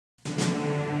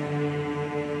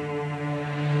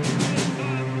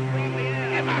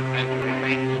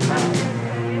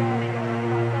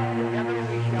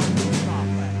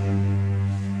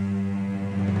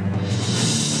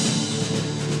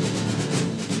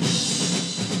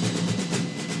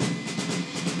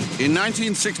In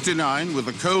 1969, with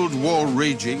the Cold War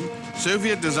raging,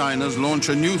 Soviet designers launch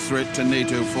a new threat to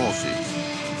NATO forces.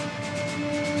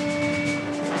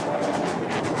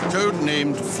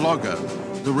 Codenamed Flogger,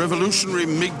 the revolutionary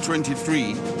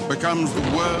MiG-23 becomes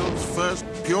the world's first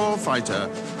pure fighter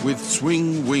with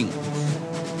swing wings.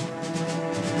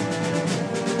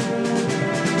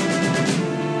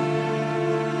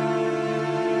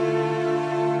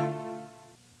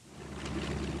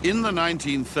 In the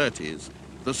 1930s,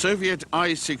 the Soviet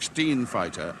I-16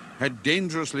 fighter had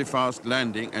dangerously fast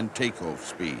landing and takeoff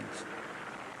speeds.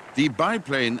 The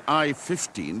biplane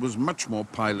I-15 was much more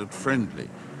pilot-friendly.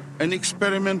 An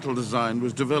experimental design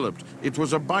was developed. It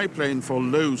was a biplane for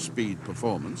low-speed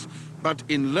performance, but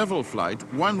in level flight,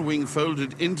 one wing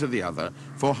folded into the other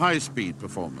for high-speed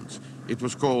performance. It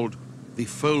was called the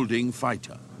folding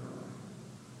fighter.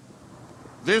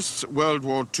 This World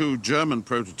War II German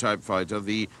prototype fighter,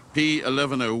 the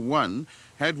P-1101,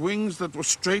 had wings that were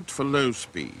straight for low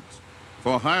speeds.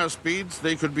 For higher speeds,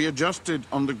 they could be adjusted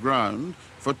on the ground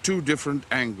for two different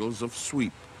angles of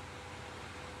sweep.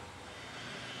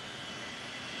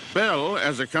 Bell,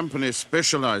 as a company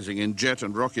specializing in jet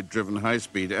and rocket-driven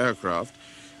high-speed aircraft,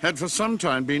 had for some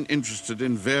time been interested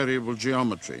in variable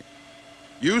geometry.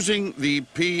 Using the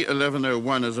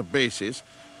P-1101 as a basis,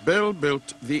 Bell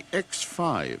built the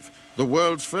X-5, the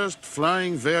world's first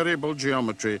flying variable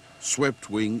geometry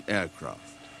swept-wing aircraft.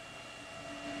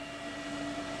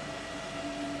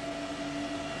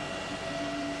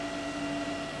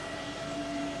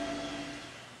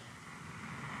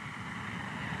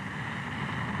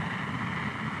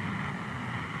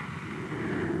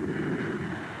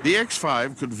 The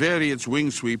X-5 could vary its wing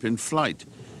sweep in flight,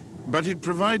 but it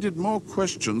provided more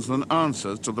questions than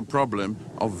answers to the problem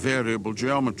of variable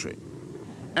geometry.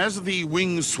 As the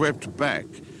wings swept back,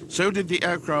 so did the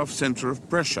aircraft's center of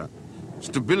pressure.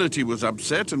 Stability was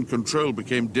upset and control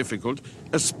became difficult,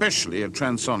 especially at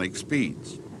transonic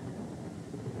speeds.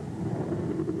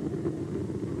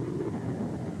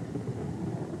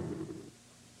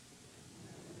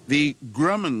 The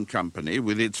Grumman company,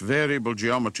 with its variable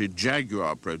geometry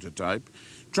Jaguar prototype,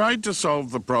 tried to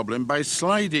solve the problem by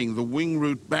sliding the wing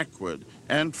root backward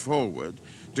and forward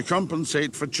to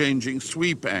compensate for changing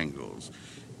sweep angles.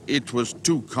 It was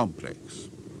too complex.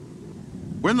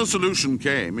 When the solution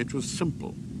came, it was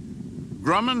simple.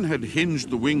 Grumman had hinged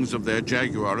the wings of their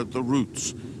Jaguar at the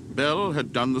roots. Bell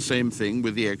had done the same thing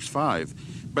with the X-5.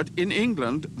 But in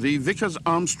England, the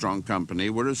Vickers-Armstrong company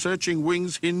were researching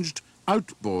wings hinged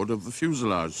outboard of the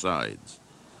fuselage sides.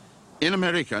 In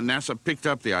America, NASA picked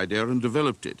up the idea and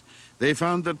developed it. They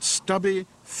found that stubby,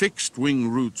 fixed wing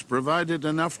roots provided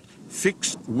enough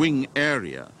fixed wing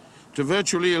area to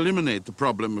virtually eliminate the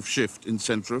problem of shift in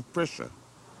center of pressure.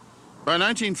 By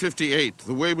 1958,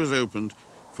 the way was opened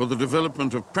for the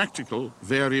development of practical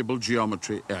variable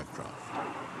geometry aircraft.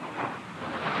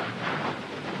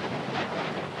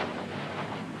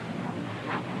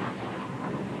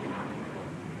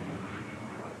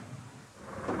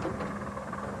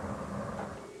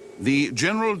 The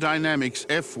General Dynamics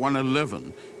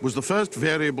F-111 was the first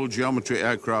variable geometry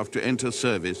aircraft to enter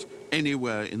service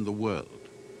anywhere in the world.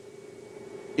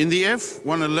 In the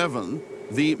F-111,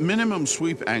 the minimum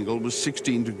sweep angle was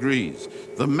 16 degrees,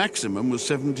 the maximum was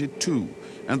 72,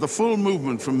 and the full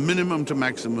movement from minimum to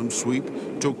maximum sweep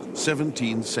took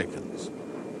 17 seconds.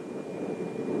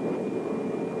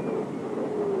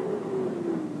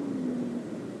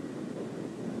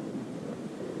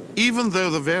 Even though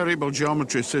the variable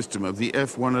geometry system of the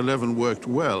F-111 worked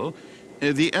well,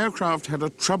 the aircraft had a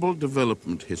troubled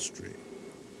development history.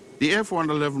 The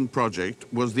F-111 project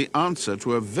was the answer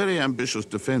to a very ambitious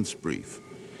defense brief.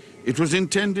 It was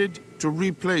intended to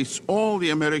replace all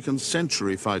the American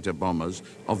Century fighter bombers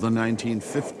of the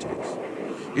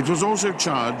 1950s. It was also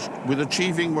charged with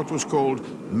achieving what was called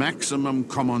maximum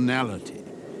commonality,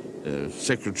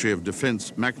 Secretary of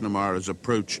Defense McNamara's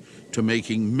approach to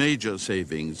making major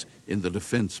savings in the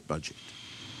defense budget.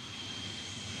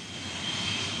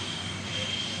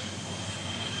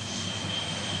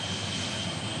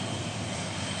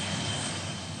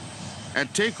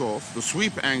 At takeoff, the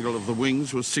sweep angle of the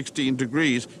wings was 16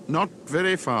 degrees, not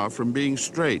very far from being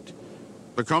straight.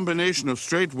 The combination of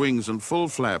straight wings and full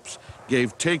flaps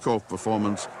gave takeoff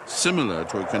performance similar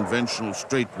to a conventional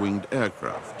straight-winged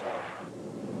aircraft.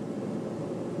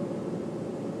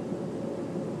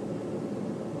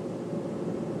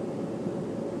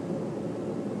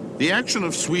 The action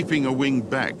of sweeping a wing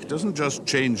back doesn't just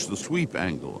change the sweep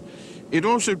angle. It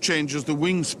also changes the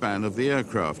wingspan of the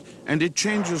aircraft, and it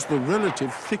changes the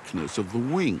relative thickness of the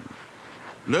wing.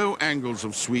 Low angles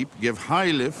of sweep give high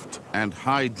lift and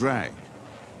high drag.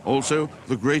 Also,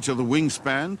 the greater the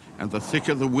wingspan and the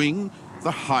thicker the wing,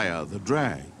 the higher the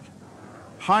drag.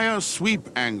 Higher sweep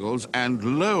angles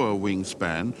and lower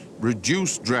wingspan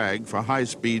reduce drag for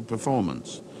high-speed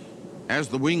performance. As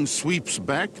the wing sweeps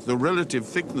back, the relative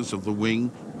thickness of the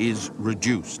wing is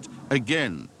reduced,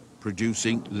 again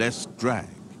producing less drag.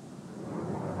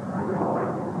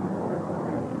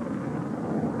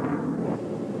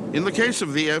 In the case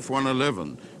of the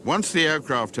F-111, once the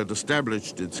aircraft had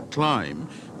established its climb,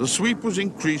 the sweep was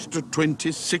increased to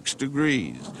 26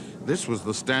 degrees. This was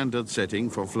the standard setting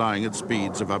for flying at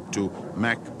speeds of up to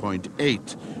Mach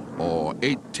 0.8, or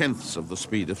 8/10ths of the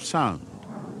speed of sound.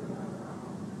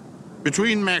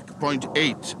 Between Mach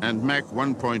 0.8 and Mach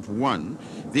 1.1,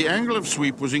 the angle of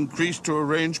sweep was increased to a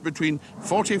range between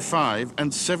 45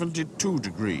 and 72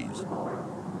 degrees.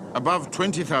 Above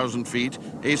 20,000 feet,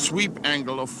 a sweep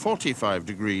angle of 45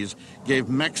 degrees gave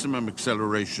maximum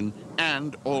acceleration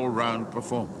and all-round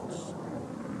performance.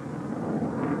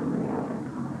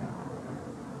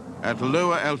 At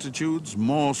lower altitudes,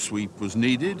 more sweep was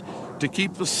needed to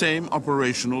keep the same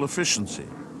operational efficiency.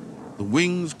 The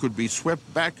wings could be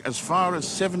swept back as far as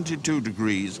 72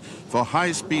 degrees for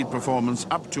high-speed performance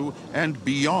up to and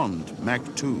beyond Mach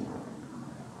 2.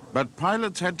 But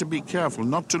pilots had to be careful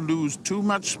not to lose too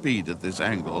much speed at this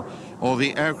angle, or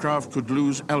the aircraft could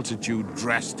lose altitude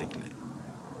drastically.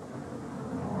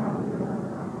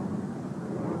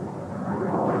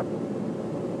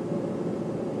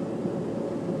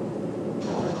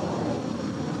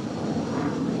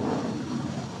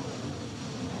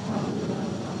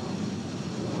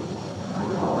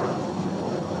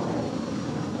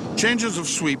 Changes of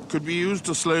sweep could be used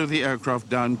to slow the aircraft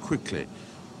down quickly.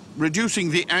 Reducing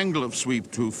the angle of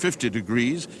sweep to 50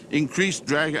 degrees increased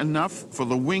drag enough for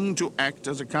the wing to act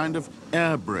as a kind of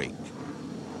air brake.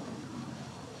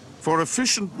 For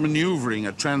efficient maneuvering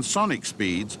at transonic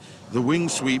speeds, the wing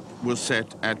sweep was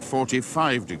set at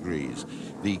 45 degrees.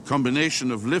 The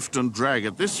combination of lift and drag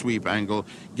at this sweep angle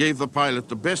gave the pilot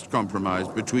the best compromise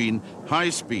between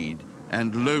high speed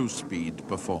and low speed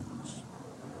performance.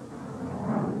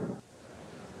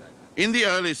 In the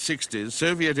early 60s,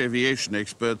 Soviet aviation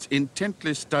experts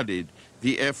intently studied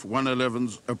the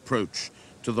F-111's approach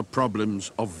to the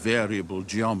problems of variable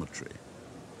geometry.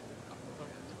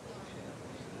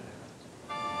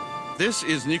 This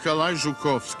is Nikolai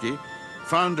Zhukovsky,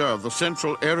 founder of the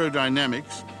Central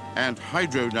Aerodynamics and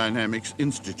Hydrodynamics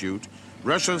Institute,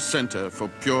 Russia's Center for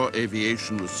Pure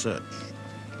Aviation Research.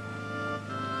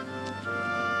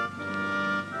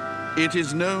 It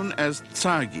is known as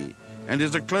TSAGI, and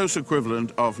is a close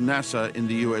equivalent of NASA in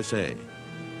the USA.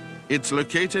 It's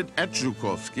located at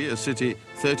Zhukovsky, a city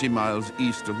 30 miles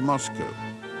east of Moscow.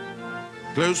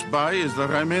 Close by is the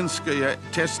Ramenskaya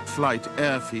Test Flight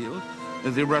Airfield,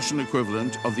 the Russian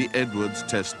equivalent of the Edwards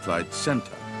Test Flight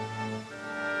Center.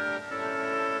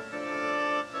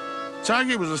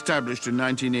 TSAGI was established in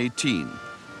 1918,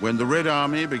 when the Red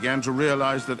Army began to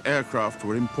realize that aircraft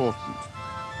were important.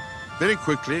 Very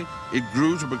quickly, it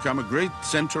grew to become a great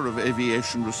center of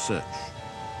aviation research.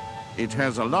 It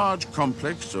has a large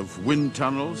complex of wind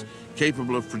tunnels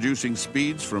capable of producing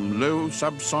speeds from low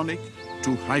subsonic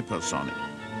to hypersonic.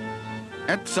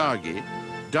 At TSAGI,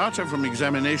 data from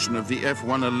examination of the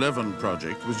F-111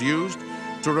 project was used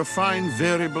to refine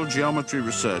variable geometry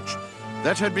research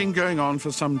that had been going on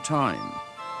for some time.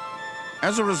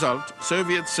 As a result,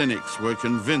 Soviet cynics were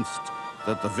convinced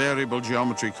that the variable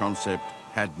geometry concept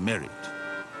had merit.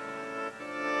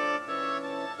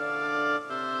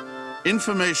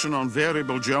 Information on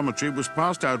variable geometry was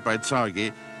passed out by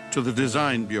TSAGI to the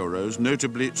design bureaus,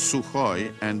 notably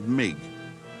Sukhoi and MiG.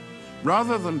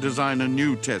 Rather than design a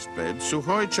new test bed,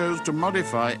 Sukhoi chose to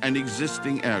modify an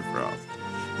existing aircraft.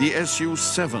 The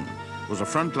Su-7 was a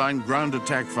frontline ground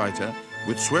attack fighter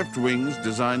with swept wings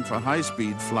designed for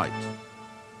high-speed flight.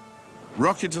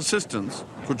 Rocket assistance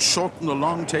could shorten the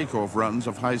long takeoff runs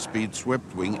of high-speed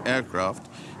swept-wing aircraft,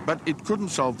 but it couldn't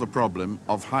solve the problem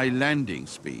of high landing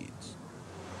speeds.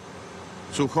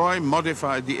 Sukhoi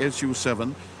modified the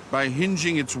Su-7 by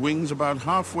hinging its wings about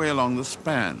halfway along the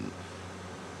span.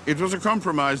 It was a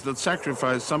compromise that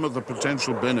sacrificed some of the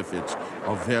potential benefits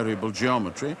of variable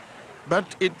geometry,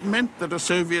 but it meant that a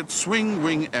Soviet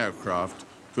swing-wing aircraft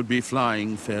could be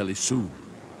flying fairly soon.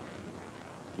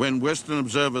 When Western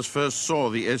observers first saw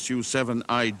the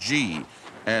Su-7IG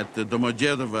at the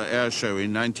Domodedovo Air Show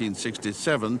in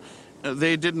 1967,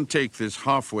 they didn't take this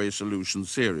halfway solution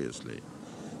seriously.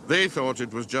 They thought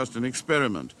it was just an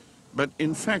experiment, but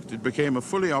in fact it became a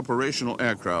fully operational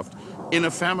aircraft in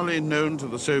a family known to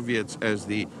the Soviets as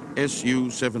the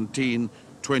Su-17,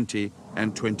 20,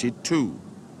 and 22.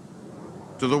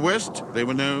 To the west, they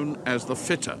were known as the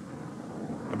fitter.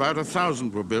 About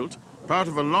 1,000 were built, part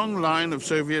of a long line of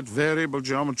Soviet variable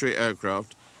geometry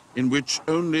aircraft in which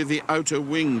only the outer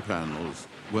wing panels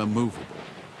were movable.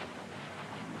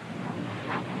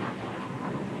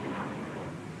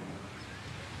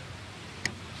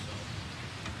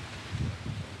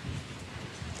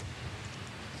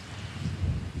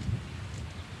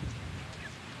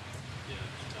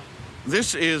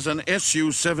 This is an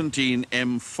Su-17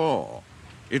 M4.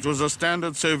 It was a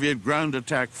standard Soviet ground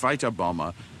attack fighter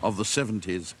bomber of the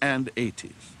 70s and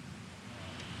 80s.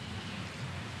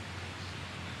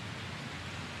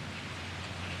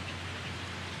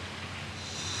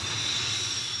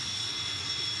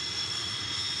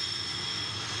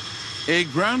 A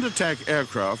ground attack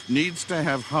aircraft needs to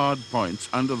have hard points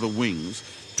under the wings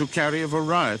to carry a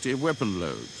variety of weapon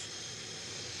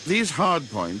loads. These hard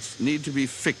points need to be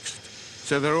fixed,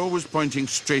 so they're always pointing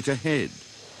straight ahead.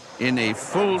 In a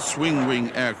full swing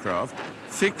wing aircraft,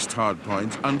 fixed hard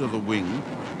points under the wing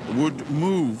would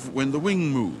move when the wing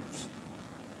moves.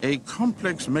 A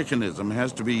complex mechanism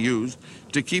has to be used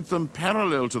to keep them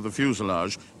parallel to the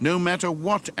fuselage, no matter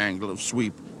what angle of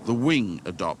sweep the wing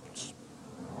adopts.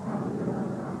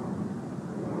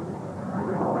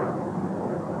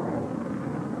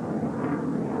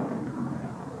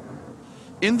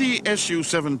 In the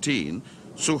Su-17,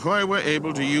 Sukhoi were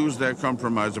able to use their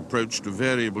compromise approach to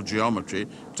variable geometry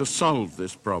to solve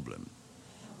this problem.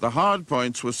 The hard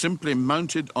points were simply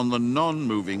mounted on the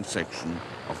non-moving section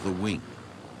of the wing.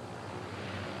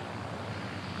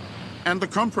 And the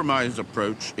compromise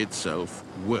approach itself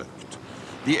worked.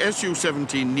 The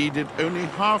Su-17 needed only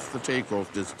half the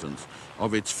takeoff distance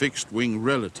of its fixed wing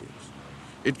relatives.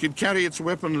 It could carry its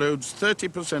weapon loads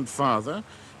 30% farther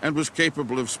and was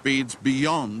capable of speeds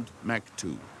beyond Mach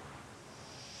 2.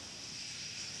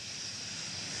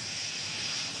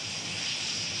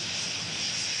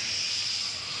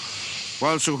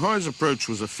 While Sukhoi's approach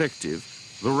was effective,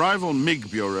 the rival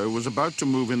MiG Bureau was about to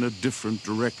move in a different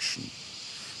direction.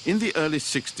 In the early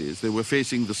 60s, they were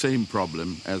facing the same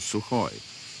problem as Sukhoi.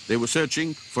 They were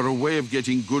searching for a way of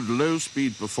getting good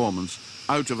low-speed performance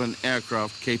out of an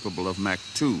aircraft capable of Mach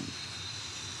 2.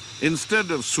 Instead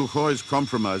of Sukhoi's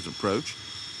compromise approach,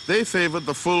 they favored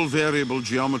the full variable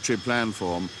geometry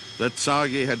planform that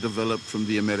Sagi had developed from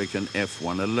the American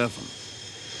F-111.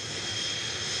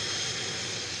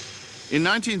 In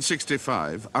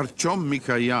 1965, Artyom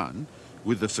Mikoyan,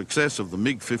 with the success of the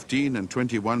MiG-15 and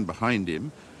 21 behind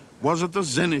him, was at the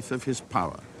zenith of his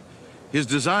power. His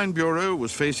design bureau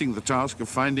was facing the task of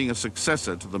finding a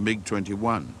successor to the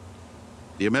MiG-21.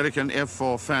 The American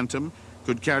F-4 Phantom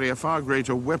could carry a far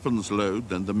greater weapons load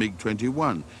than the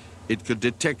MiG-21. It could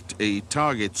detect a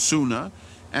target sooner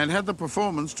and had the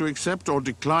performance to accept or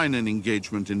decline an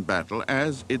engagement in battle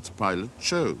as its pilot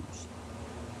chose.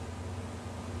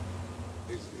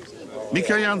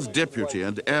 Mikoyan's deputy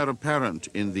and heir apparent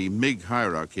in the MiG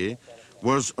hierarchy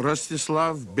was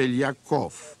Rostislav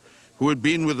Belyakov, who had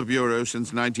been with the Bureau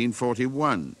since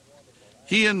 1941.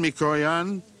 He and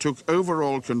Mikoyan took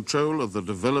overall control of the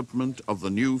development of the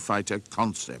new fighter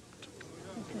concept.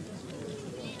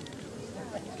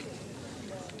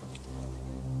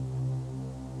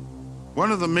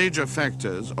 One of the major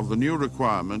factors of the new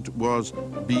requirement was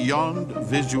beyond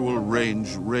visual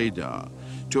range radar,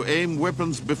 to aim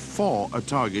weapons before a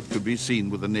target could be seen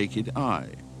with the naked eye.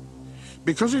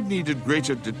 Because it needed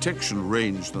greater detection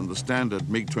range than the standard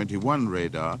MiG-21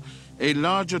 radar, a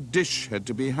larger dish had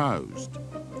to be housed.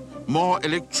 More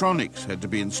electronics had to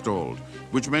be installed,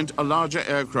 which meant a larger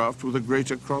aircraft with a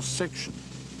greater cross-section.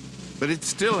 But it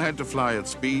still had to fly at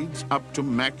speeds up to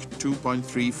Mach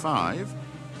 2.35,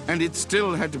 and it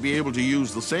still had to be able to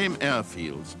use the same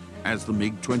airfields as the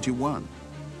MiG-21.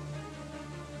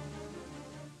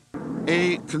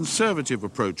 A conservative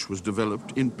approach was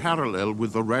developed in parallel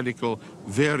with the radical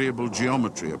variable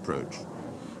geometry approach.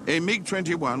 A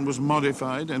MiG-21 was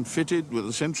modified and fitted with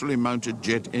a centrally mounted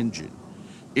jet engine.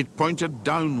 It pointed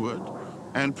downward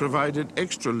and provided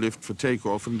extra lift for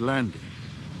takeoff and landing.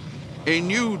 A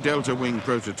new delta wing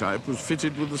prototype was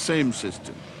fitted with the same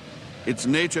system. Its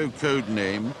NATO code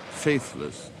name,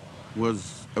 Faithless,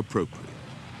 was appropriate.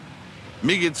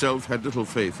 MiG itself had little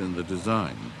faith in the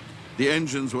design. The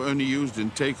engines were only used in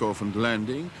takeoff and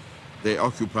landing. They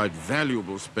occupied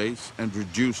valuable space and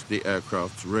reduced the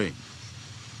aircraft's range.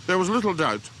 There was little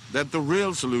doubt that the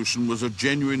real solution was a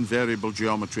genuine variable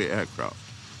geometry aircraft.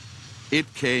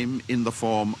 It came in the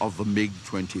form of the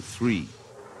MiG-23.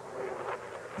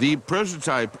 The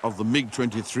prototype of the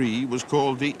MiG-23 was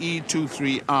called the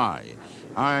E-23I.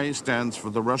 I stands for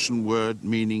the Russian word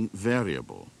meaning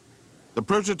variable. The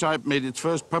prototype made its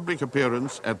first public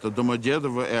appearance at the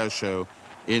Domodedovo Air Show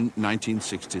in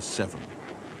 1967.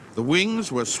 The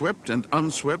wings were swept and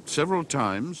unswept several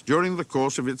times during the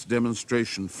course of its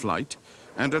demonstration flight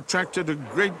and attracted a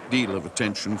great deal of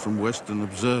attention from Western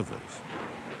observers.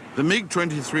 The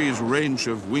MiG-23's range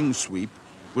of wing sweep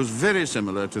was very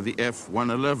similar to the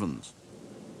F-111's.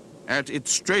 At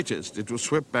its straightest, it was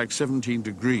swept back 17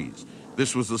 degrees.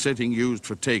 This was the setting used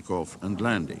for takeoff and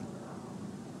landing.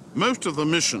 Most of the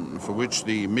mission for which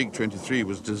the MiG-23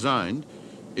 was designed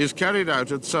is carried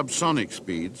out at subsonic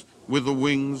speeds with the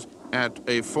wings at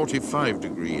a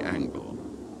 45-degree angle.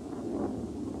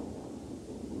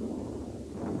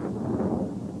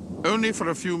 Only for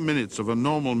a few minutes of a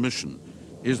normal mission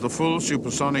is the full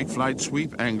supersonic flight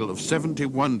sweep angle of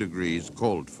 71 degrees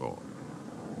called for.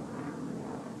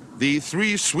 The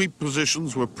 3 sweep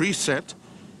positions were preset,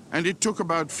 and it took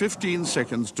about 15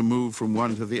 seconds to move from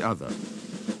one to the other.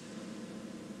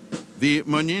 The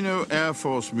Monino Air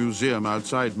Force Museum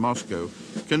outside Moscow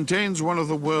contains one of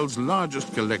the world's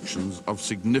largest collections of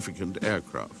significant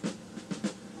aircraft.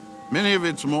 Many of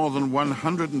its more than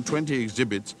 120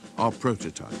 exhibits are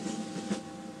prototypes.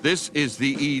 This is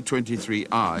the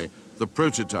E-23I, the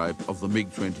prototype of the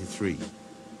MiG-23.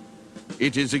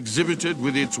 It is exhibited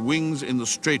with its wings in the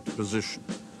straight position.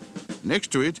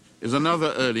 Next to it is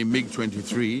another early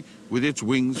MiG-23 with its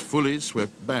wings fully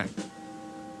swept back.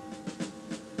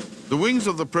 The wings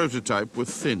of the prototype were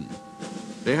thin.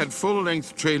 They had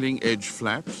full-length trailing edge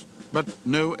flaps, but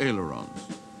no ailerons.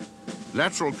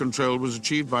 Lateral control was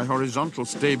achieved by horizontal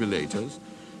stabilators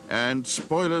and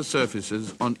spoiler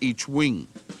surfaces on each wing.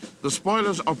 The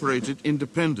spoilers operated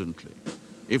independently.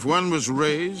 If one was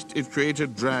raised, it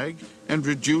created drag and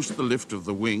reduced the lift of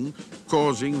the wing,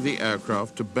 causing the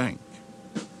aircraft to bank.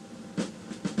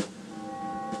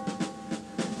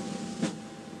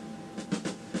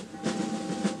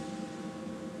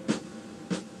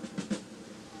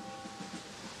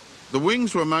 The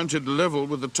wings were mounted level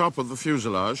with the top of the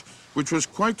fuselage, which was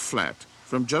quite flat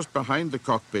from just behind the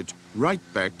cockpit right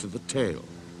back to the tail.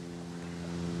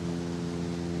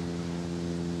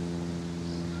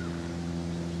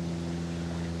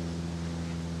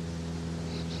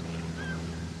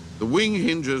 The wing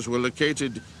hinges were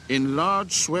located in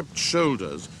large swept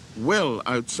shoulders well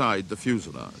outside the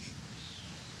fuselage.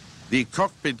 The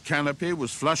cockpit canopy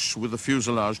was flush with the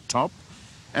fuselage top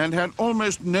and had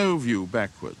almost no view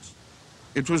backwards.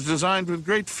 It was designed with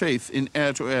great faith in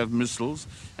air-to-air missiles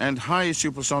and high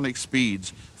supersonic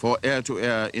speeds for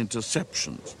air-to-air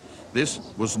interceptions. This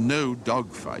was no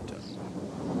dogfighter.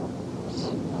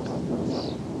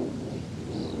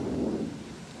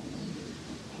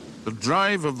 The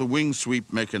drive of the wing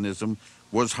sweep mechanism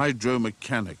was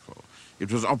hydromechanical.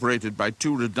 It was operated by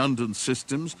 2 redundant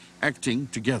systems acting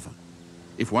together.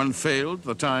 If one failed,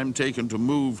 the time taken to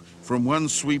move from one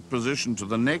sweep position to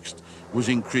the next was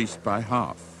increased by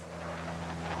half.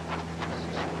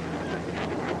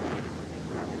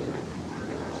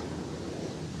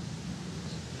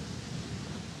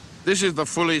 This is the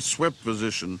fully swept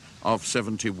position of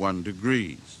 71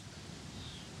 degrees.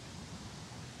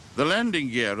 The landing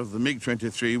gear of the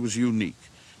MiG-23 was unique.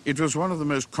 It was one of the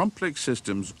most complex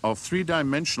systems of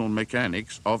 3-dimensional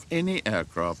mechanics of any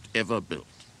aircraft ever built.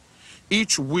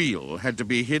 Each wheel had to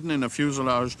be hidden in a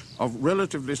fuselage of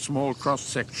relatively small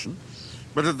cross-section,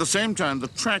 but at the same time the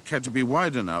track had to be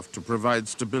wide enough to provide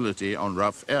stability on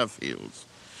rough airfields,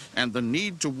 and the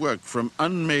need to work from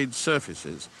unmade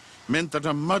surfaces meant that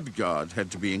a mudguard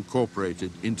had to be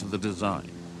incorporated into the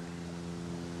design.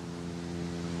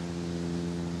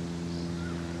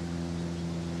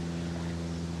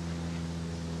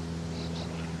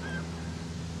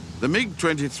 The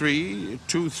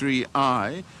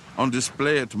MiG-23-23I on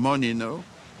display at Monino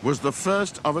was the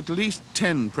first of at least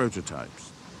 10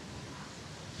 prototypes.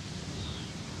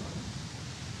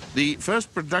 The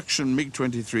first production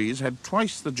MiG-23s had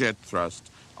twice the jet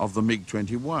thrust of the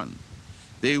MiG-21.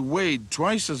 They weighed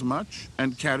twice as much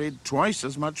and carried twice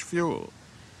as much fuel.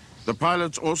 The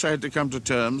pilots also had to come to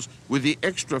terms with the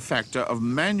extra factor of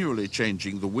manually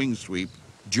changing the wing sweep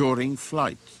during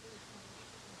flight.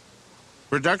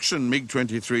 Production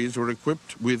MiG-23s were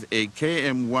equipped with a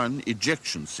KM-1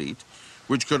 ejection seat,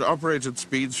 which could operate at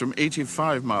speeds from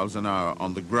 85 miles an hour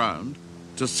on the ground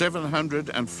to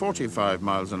 745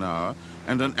 miles an hour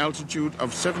and an altitude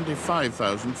of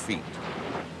 75,000 feet.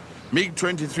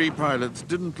 MiG-23 pilots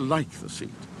didn't like the seat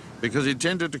because it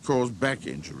tended to cause back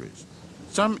injuries.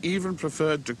 Some even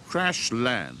preferred to crash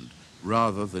land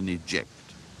rather than eject.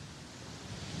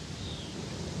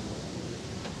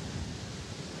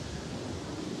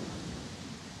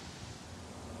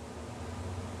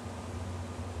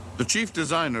 The chief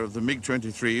designer of the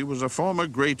MiG-23 was a former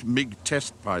great MiG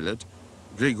test pilot,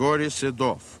 Grigory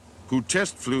Sedov, who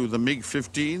test flew the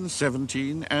MiG-15,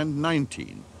 17, and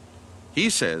 19. He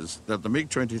says that the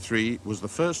MiG-23 was the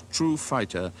first true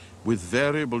fighter with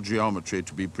variable geometry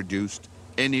to be produced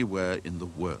anywhere in the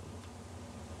world.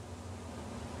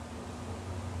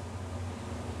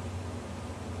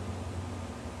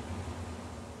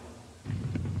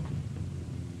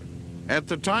 At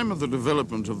the time of the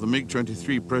development of the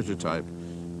MiG-23 prototype,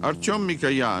 Artyom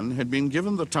Mikoyan had been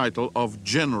given the title of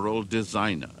General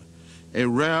Designer, a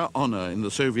rare honor in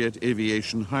the Soviet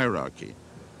aviation hierarchy.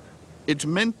 It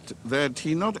meant that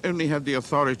he not only had the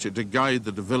authority to guide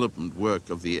the development work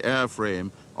of the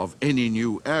airframe of any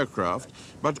new aircraft,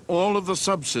 but all of the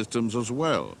subsystems as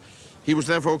well. He was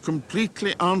therefore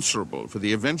completely answerable for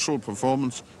the eventual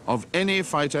performance of any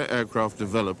fighter aircraft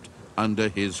developed under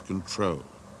his control.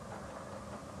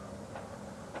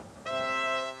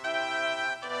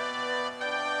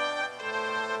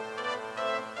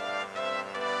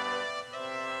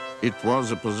 It was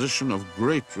a position of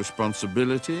great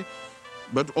responsibility,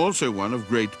 but also one of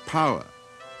great power.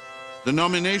 The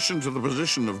nomination to the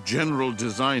position of General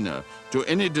Designer to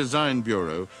any design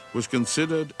bureau was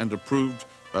considered and approved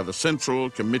by the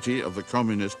Central Committee of the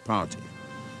Communist Party.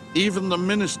 Even the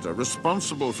minister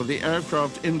responsible for the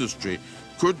aircraft industry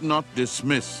could not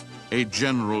dismiss a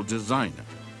general designer.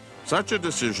 Such a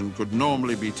decision could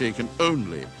normally be taken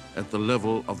only at the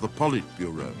level of the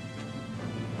Politburo.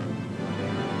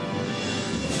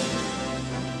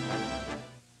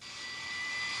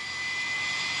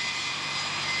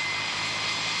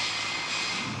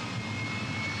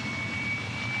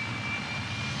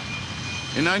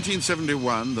 In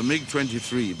 1971, the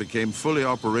MiG-23 became fully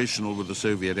operational with the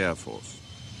Soviet Air Force.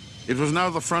 It was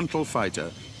now the frontal fighter,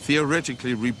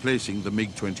 theoretically replacing the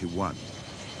MiG-21.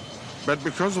 But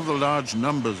because of the large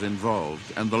numbers involved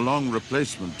and the long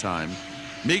replacement time,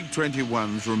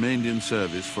 MiG-21s remained in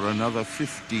service for another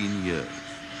 15 years.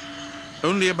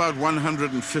 Only about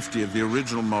 150 of the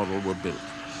original model were built.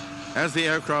 As the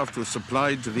aircraft was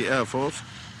supplied to the Air Force,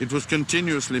 it was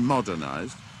continuously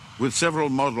modernized, with several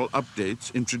model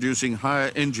updates introducing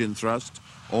higher engine thrust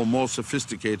or more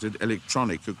sophisticated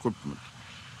electronic equipment.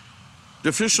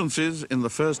 Deficiencies in the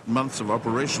first months of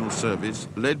operational service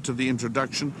led to the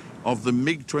introduction of the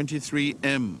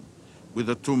MiG-23M, with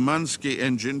a Tumansky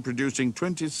engine producing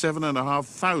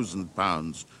 27,500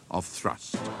 pounds of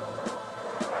thrust.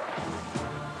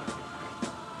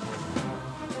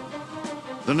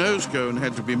 The nose cone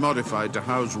had to be modified to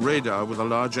house radar with a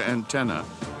larger antenna,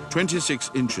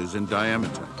 26 inches in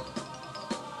diameter.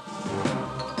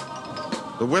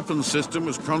 The weapons system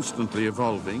was constantly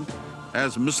evolving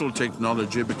as missile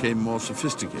technology became more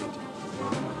sophisticated.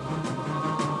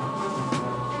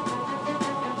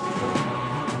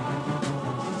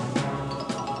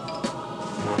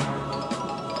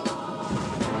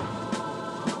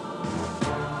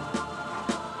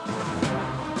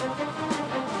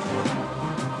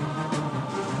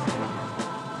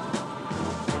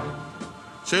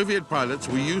 Soviet pilots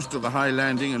were used to the high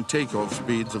landing and takeoff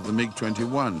speeds of the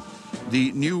MiG-21.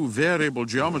 The new variable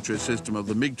geometry system of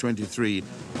the MiG-23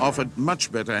 offered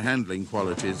much better handling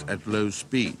qualities at low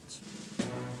speeds.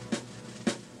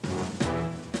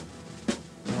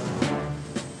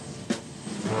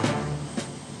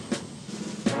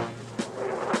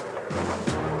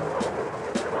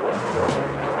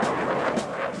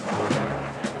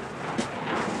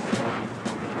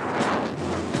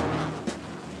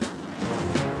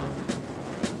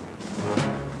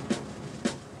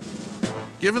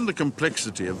 Given the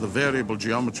complexity of the variable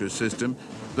geometry system,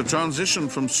 the transition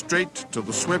from straight to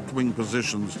the swept wing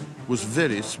positions was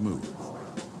very smooth.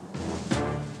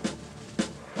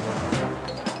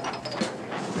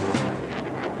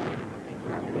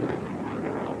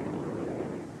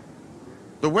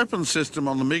 The weapon system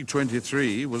on the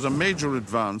MiG-23 was a major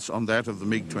advance on that of the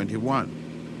MiG-21.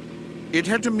 It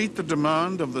had to meet the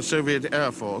demand of the Soviet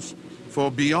Air Force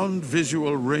for beyond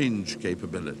visual range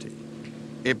capability.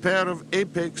 A pair of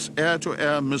Apex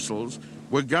air-to-air missiles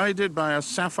were guided by a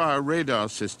Sapphire radar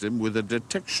system with a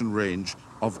detection range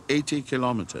of 80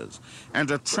 kilometers and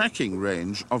a tracking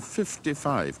range of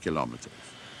 55 kilometers.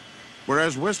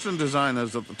 Whereas Western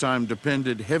designers at the time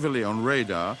depended heavily on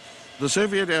radar, the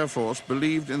Soviet Air Force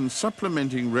believed in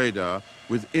supplementing radar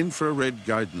with infrared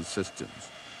guidance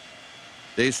systems.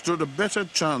 They stood a better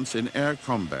chance in air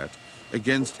combat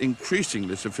against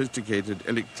increasingly sophisticated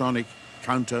electronic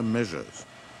countermeasures,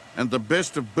 and the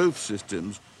best of both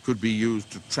systems could be used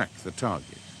to track the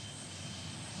target.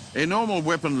 A normal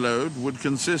weapon load would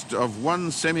consist of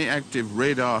one semi-active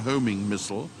radar homing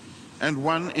missile and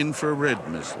one infrared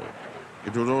missile.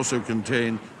 It would also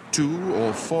contain 2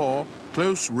 or 4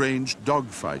 close-range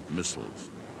dogfight missiles.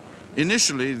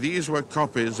 Initially, these were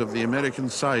copies of the American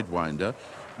Sidewinder,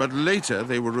 but later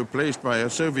they were replaced by a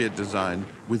Soviet design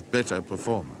with better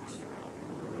performance.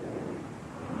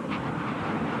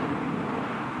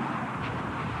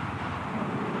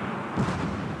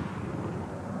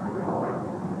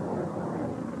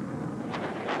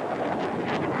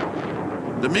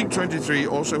 The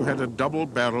MiG-23 also had a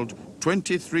double-barreled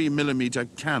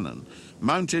 23mm cannon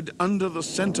mounted under the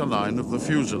center line of the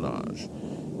fuselage.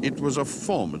 It was a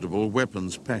formidable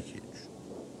weapons package.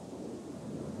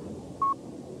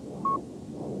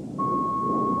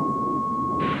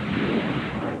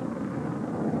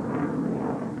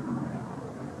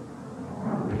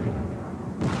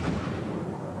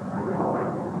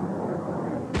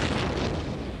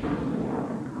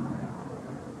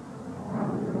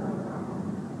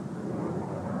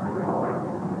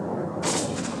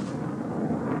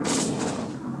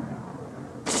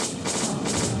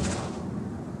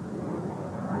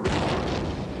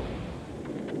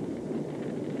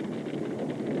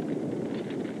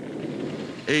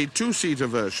 A two-seater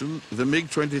version, the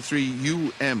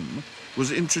MiG-23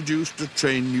 was introduced to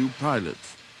train new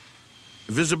pilots.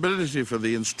 Visibility for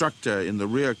the instructor in the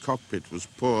rear cockpit was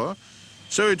poor,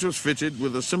 so it was fitted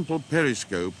with a simple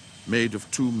periscope made of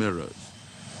 2 mirrors.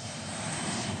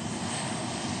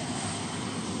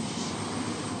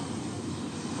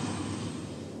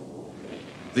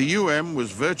 The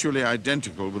was virtually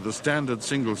identical with the standard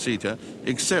single-seater,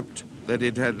 except that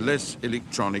it had less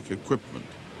electronic equipment.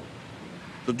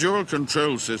 The dual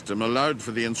control system allowed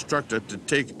for the instructor to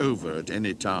take over at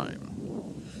any time.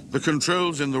 The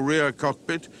controls in the rear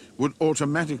cockpit would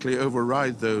automatically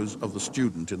override those of the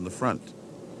student in the front.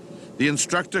 The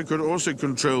instructor could also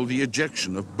control the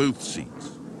ejection of both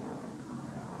seats.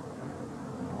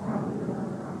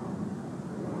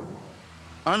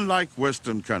 Unlike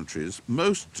Western countries,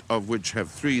 most of which have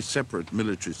 3 separate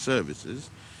military services,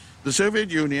 the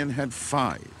Soviet Union had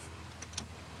 5.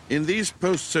 In these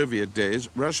post-Soviet days,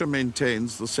 Russia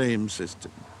maintains the same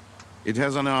system. It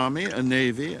has an army, a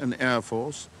navy, an air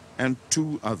force, and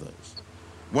 2 others.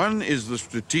 One is the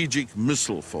Strategic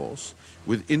Missile Force,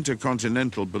 with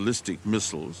intercontinental ballistic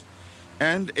missiles,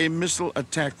 and a missile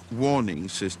attack warning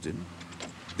system.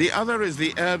 The other is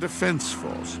the Air Defense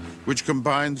Force, which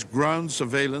combines ground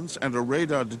surveillance and a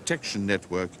radar detection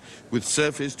network with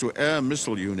surface-to-air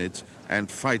missile units and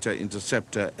fighter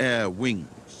interceptor air wings.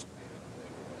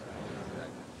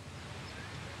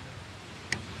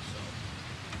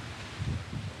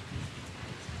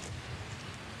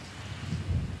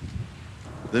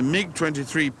 The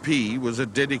MiG-23P was a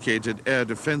dedicated air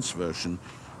defense version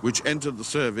which entered the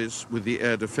service with the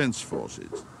Air Defense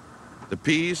Forces. The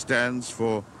P stands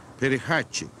for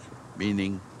Перехватчик,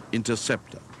 meaning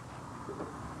interceptor.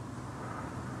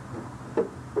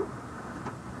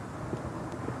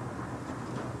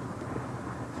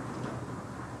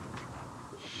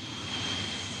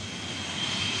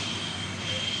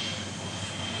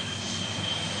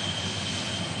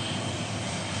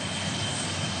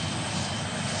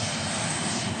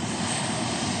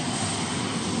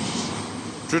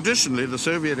 Traditionally, the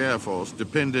Soviet Air Force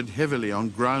depended heavily on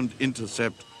ground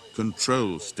intercept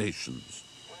control stations.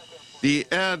 The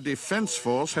Air Defense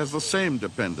Force has the same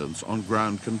dependence on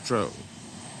ground control.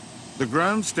 The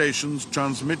ground stations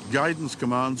transmit guidance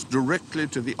commands directly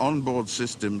to the onboard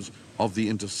systems of the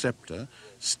interceptor,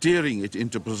 steering it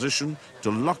into position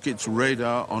to lock its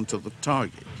radar onto the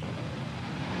target.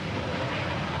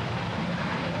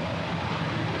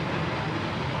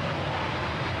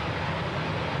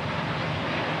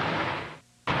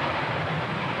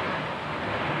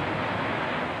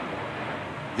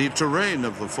 The terrain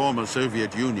of the former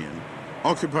Soviet Union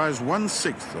occupies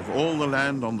 1/6 of all the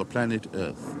land on the planet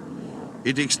Earth.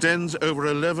 It extends over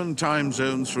 11 time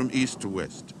zones from east to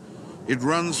west. It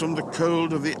runs from the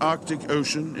cold of the Arctic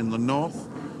Ocean in the north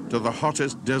to the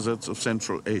hottest deserts of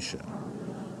Central Asia.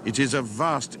 It is a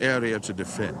vast area to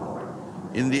defend.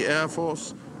 In the Air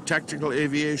Force, tactical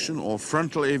aviation, or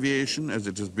frontal aviation as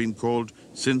it has been called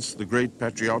since the Great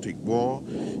Patriotic War,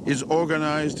 is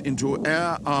organized into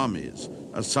air armies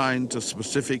assigned to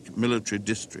specific military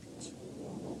districts.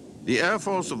 The Air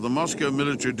Force of the Moscow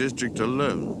Military District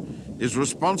alone is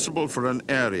responsible for an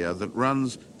area that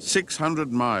runs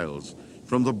 600 miles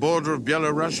from the border of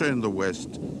Belarus in the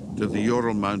west to the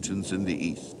Ural Mountains in the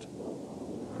east.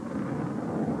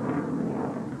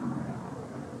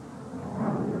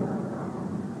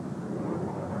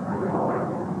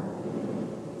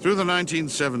 Through the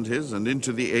 1970s and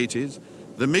into the 80s,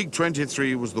 The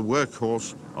MiG-23 was the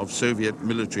workhorse of Soviet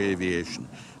military aviation,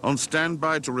 on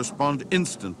standby to respond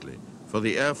instantly for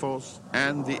the Air Force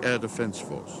and the Air Defense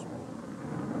Force.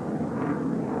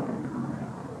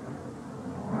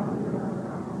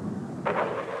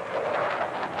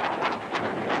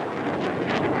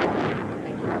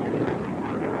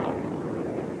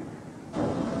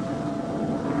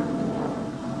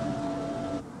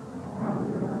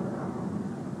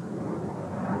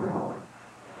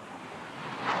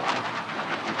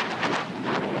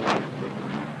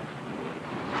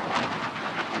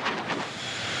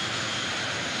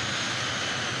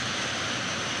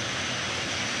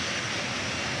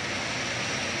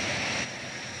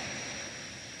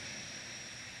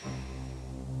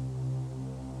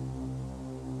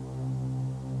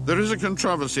 There is a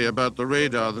controversy about the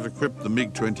radar that equipped the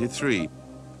MiG-23.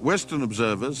 Western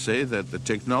observers say that the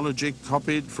technology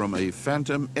copied from a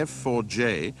Phantom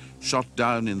F-4J shot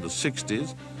down in the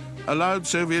 60s allowed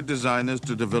Soviet designers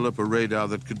to develop a radar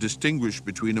that could distinguish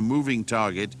between a moving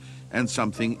target and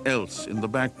something else in the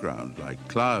background, like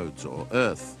clouds or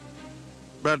Earth.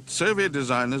 But Soviet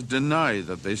designers deny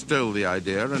that they stole the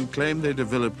idea and claim they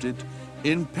developed it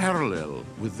in parallel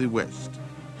with the West.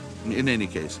 In any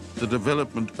case, the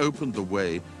development opened the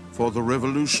way for the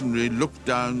revolutionary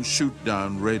look-down,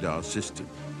 shoot-down radar system.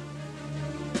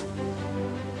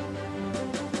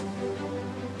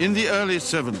 In the early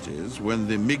 70s, when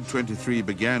the MiG-23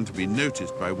 began to be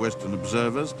noticed by Western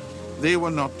observers, they were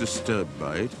not disturbed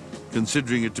by it,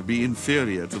 considering it to be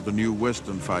inferior to the new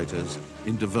Western fighters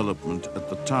in development at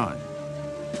the time.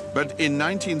 But in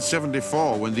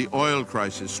 1974, when the oil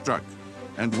crisis struck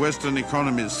and Western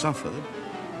economies suffered,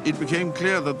 it became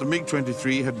clear that the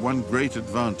MiG-23 had one great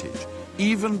advantage.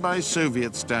 Even by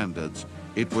Soviet standards,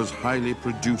 it was highly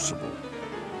producible.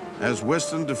 As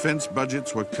Western defense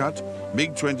budgets were cut,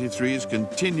 MiG-23s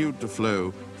continued to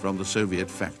flow from the Soviet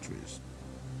factories.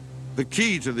 The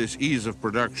key to this ease of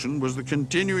production was the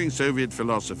continuing Soviet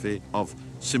philosophy of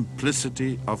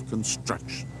simplicity of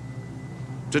construction.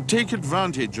 To take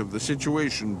advantage of the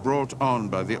situation brought on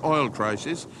by the oil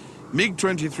crisis,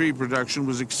 MiG-23 production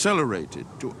was accelerated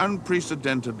to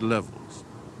unprecedented levels.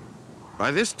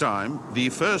 By this time, the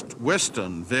first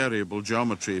Western variable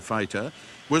geometry fighter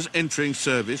was entering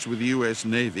service with the US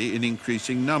Navy in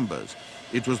increasing numbers.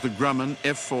 It was the Grumman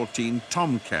F-14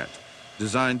 Tomcat,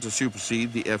 designed to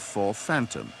supersede the F-4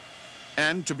 Phantom,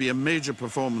 and to be a major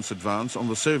performance advance on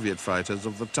the Soviet fighters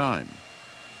of the time.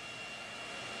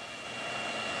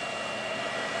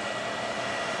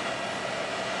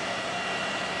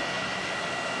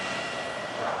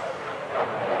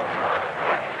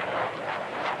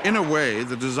 In a way,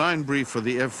 the design brief for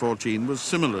the F-14 was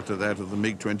similar to that of the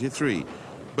MiG-23.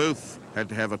 Both had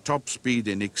to have a top speed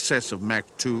in excess of Mach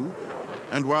 2,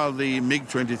 and while the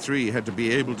MiG-23 had to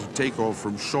be able to take off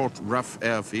from short, rough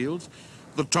airfields,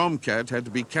 the Tomcat had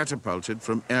to be catapulted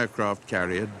from aircraft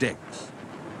carrier decks.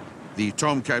 The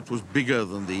Tomcat was bigger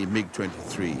than the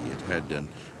MiG-23. It had an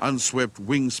unswept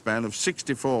wingspan of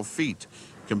 64 feet,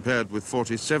 compared with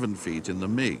 47 feet in the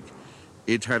MiG.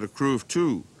 It had a crew of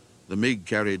 2. The MiG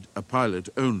carried a pilot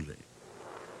only.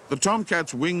 The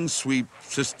Tomcat's wing sweep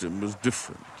system was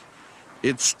different.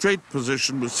 Its straight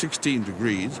position was 16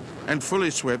 degrees and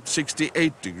fully swept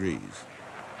 68 degrees.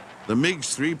 The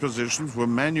MiG's 3 positions were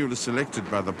manually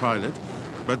selected by the pilot,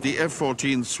 but the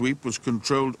F-14 sweep was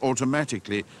controlled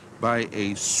automatically by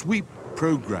a sweep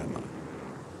programmer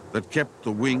that kept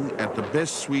the wing at the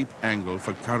best sweep angle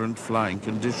for current flying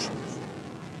conditions.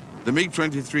 The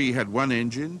MiG-23 had 1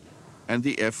 engine, and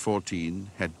the F-14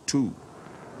 had 2.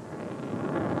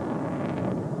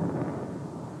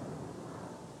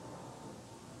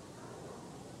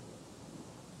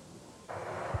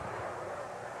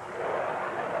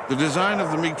 The design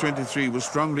of the MiG-23 was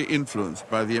strongly influenced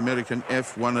by the American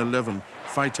F-111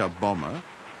 fighter bomber,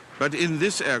 but in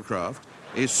this aircraft,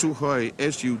 a Sukhoi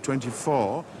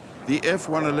Su-24, the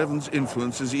F-111's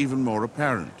influence is even more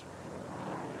apparent.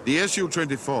 The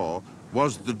Su-24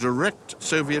 was the direct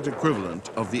Soviet equivalent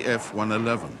of the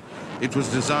F-111. It was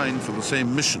designed for the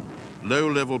same mission,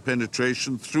 low-level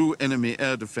penetration through enemy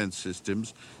air defense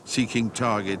systems, seeking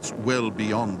targets well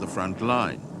beyond the front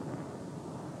line.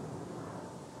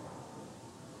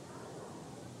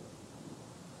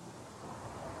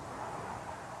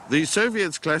 The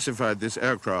Soviets classified this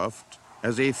aircraft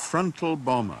as a frontal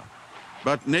bomber,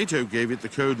 but NATO gave it the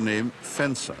code name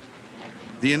Fencer.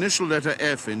 The initial letter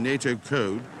F in NATO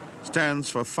code stands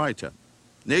for fighter.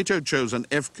 NATO chose an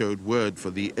F-code word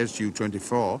for the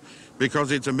Su-24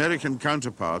 because its American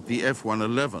counterpart, the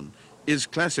F-111, is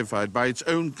classified by its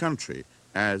own country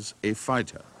as a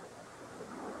fighter.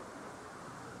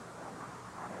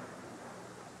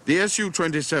 The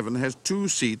Su-27 has two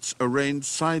seats arranged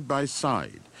side by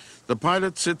side. The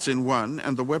pilot sits in one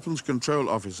and the weapons control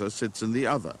officer sits in the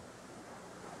other.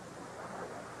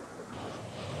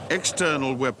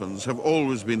 External weapons have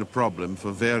always been a problem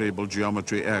for variable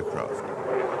geometry aircraft.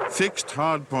 Fixed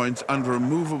hard points under a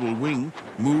movable wing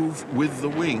move with the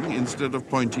wing instead of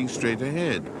pointing straight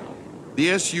ahead.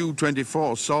 The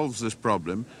Su-24 solves this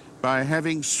problem by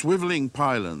having swiveling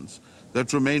pylons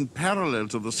that remain parallel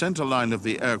to the center line of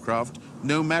the aircraft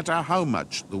no matter how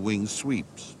much the wing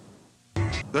sweeps.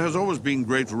 There has always been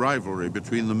great rivalry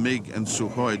between the MiG and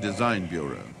Sukhoi Design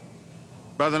Bureau.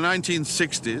 By the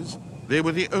 1960s, they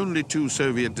were the only two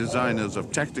Soviet designers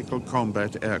of tactical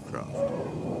combat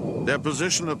aircraft. Their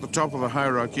position at the top of the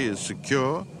hierarchy is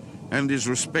secure and is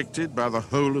respected by the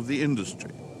whole of the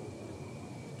industry.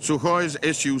 Sukhoi's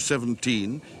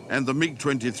Su-17 and the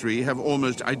MiG-23 have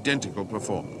almost identical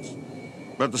performance.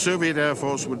 But the Soviet Air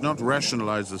Force would not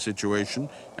rationalize the situation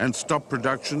and stop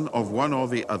production of one or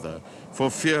the other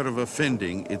for fear of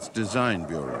offending its design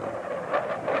bureau.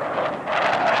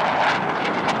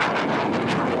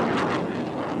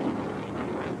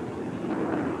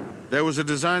 There was a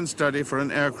design study for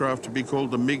an aircraft to be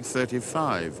called the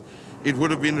MiG-35. It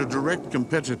would have been a direct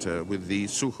competitor with the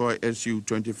Sukhoi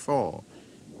Su-24.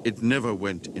 It never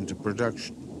went into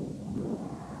production.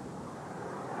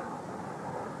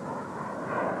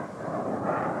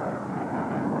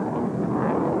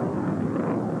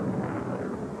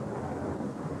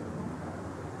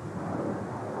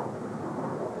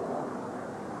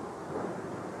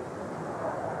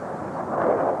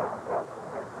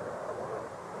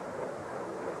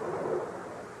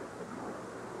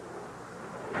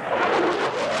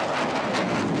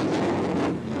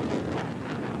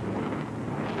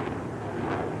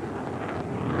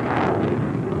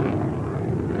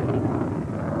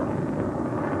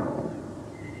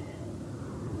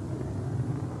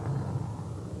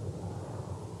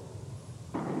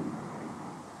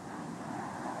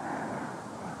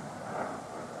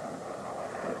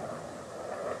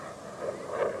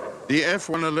 The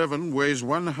F-111 weighs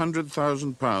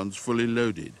 100,000 pounds fully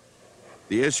loaded.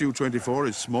 The Su-24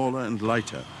 is smaller and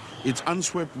lighter. Its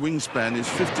unswept wingspan is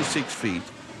 56 feet,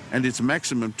 and its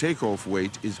maximum takeoff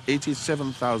weight is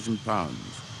 87,000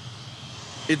 pounds.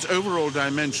 Its overall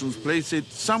dimensions place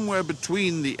it somewhere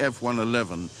between the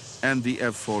F-111 and the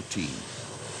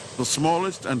F-14. The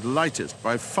smallest and lightest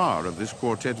by far of this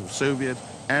quartet of Soviet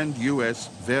and US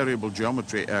variable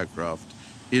geometry aircraft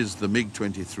is the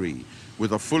MiG-23,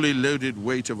 with a fully loaded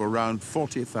weight of around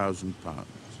 40,000 pounds.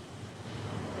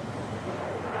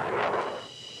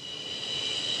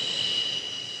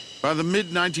 By the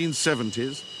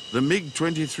mid-1970s, the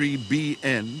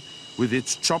MiG-23BN, with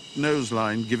its chopped nose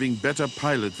line giving better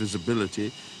pilot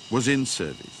visibility, was in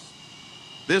service.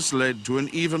 This led to an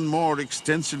even more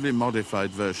extensively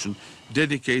modified version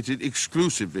dedicated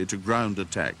exclusively to ground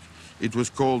attack. It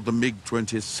was called the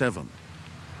MiG-27.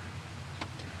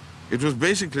 It was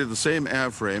basically the same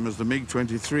airframe as the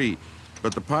MiG-23,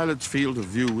 but the pilot's field of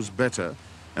view was better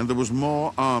and there was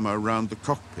more armor around the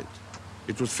cockpit.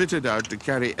 It was fitted out to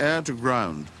carry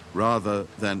air-to-ground rather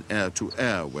than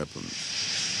air-to-air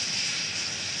weapons.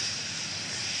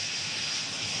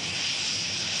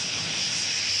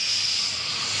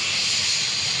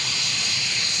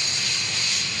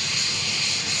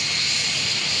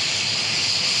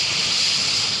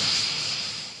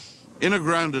 In a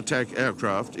ground attack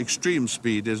aircraft, extreme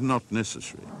speed is not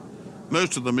necessary.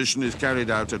 Most of the mission is carried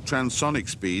out at transonic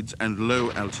speeds and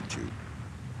low altitude.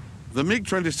 The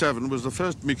MiG-27 was the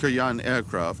first Mikoyan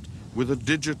aircraft with a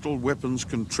digital weapons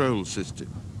control system.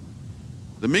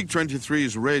 The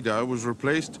MiG-23's radar was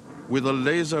replaced with a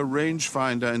laser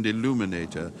rangefinder and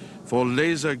illuminator for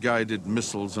laser-guided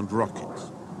missiles and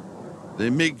rockets.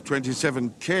 The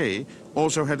MiG-27K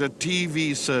also had a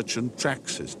TV search and track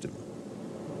system.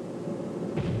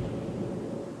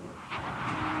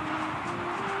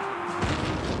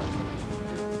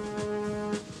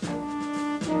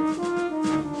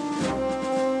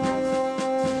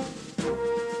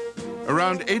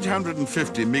 Around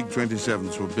 850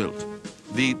 MiG-27s were built.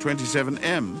 The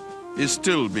 27M is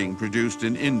still being produced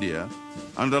in India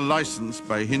under license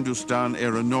by Hindustan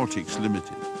Aeronautics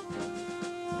Limited.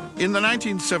 In the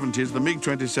 1970s, the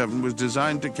MiG-27 was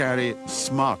designed to carry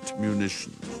smart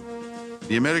munitions.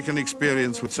 The American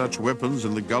experience with such weapons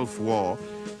in the Gulf War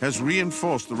has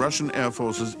reinforced the Russian Air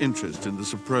Force's interest in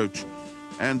this approach,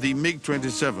 and the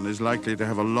MiG-27 is likely to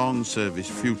have a long service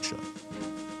future.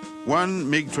 One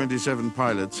MiG-27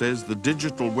 pilot says the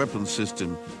digital weapon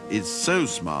system is so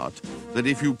smart that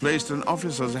if you placed an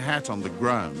officer's hat on the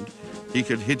ground, he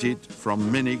could hit it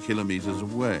from many kilometers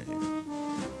away.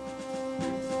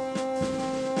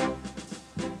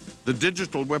 The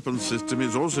digital weapons system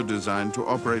is also designed to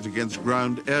operate against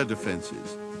ground air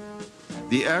defenses.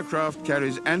 The aircraft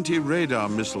carries anti-radar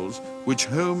missiles which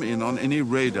home in on any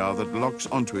radar that locks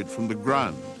onto it from the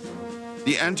ground.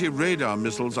 The anti-radar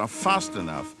missiles are fast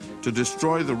enough to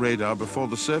destroy the radar before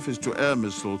the surface-to-air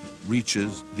missile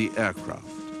reaches the aircraft.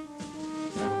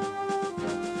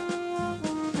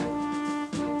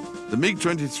 The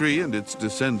MiG-23 and its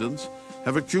descendants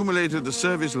have accumulated a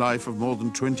service life of more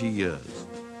than 20 years.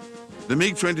 The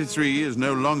MiG-23 is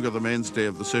no longer the mainstay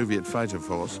of the Soviet fighter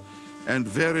force, and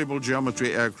variable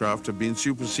geometry aircraft have been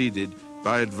superseded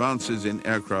by advances in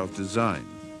aircraft design.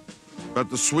 But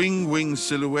the swing-wing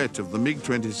silhouette of the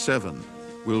MiG-27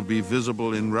 will be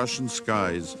visible in Russian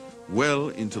skies well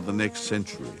into the next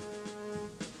century.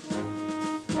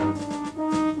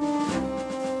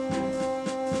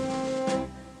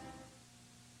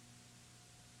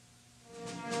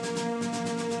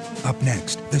 Up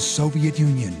next, the Soviet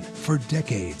Union. For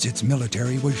decades, its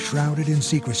military was shrouded in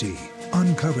secrecy.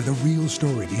 Uncover the real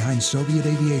story behind Soviet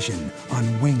aviation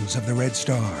on Wings of the Red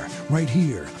Star, right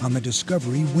here on the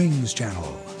Discovery Wings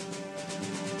channel.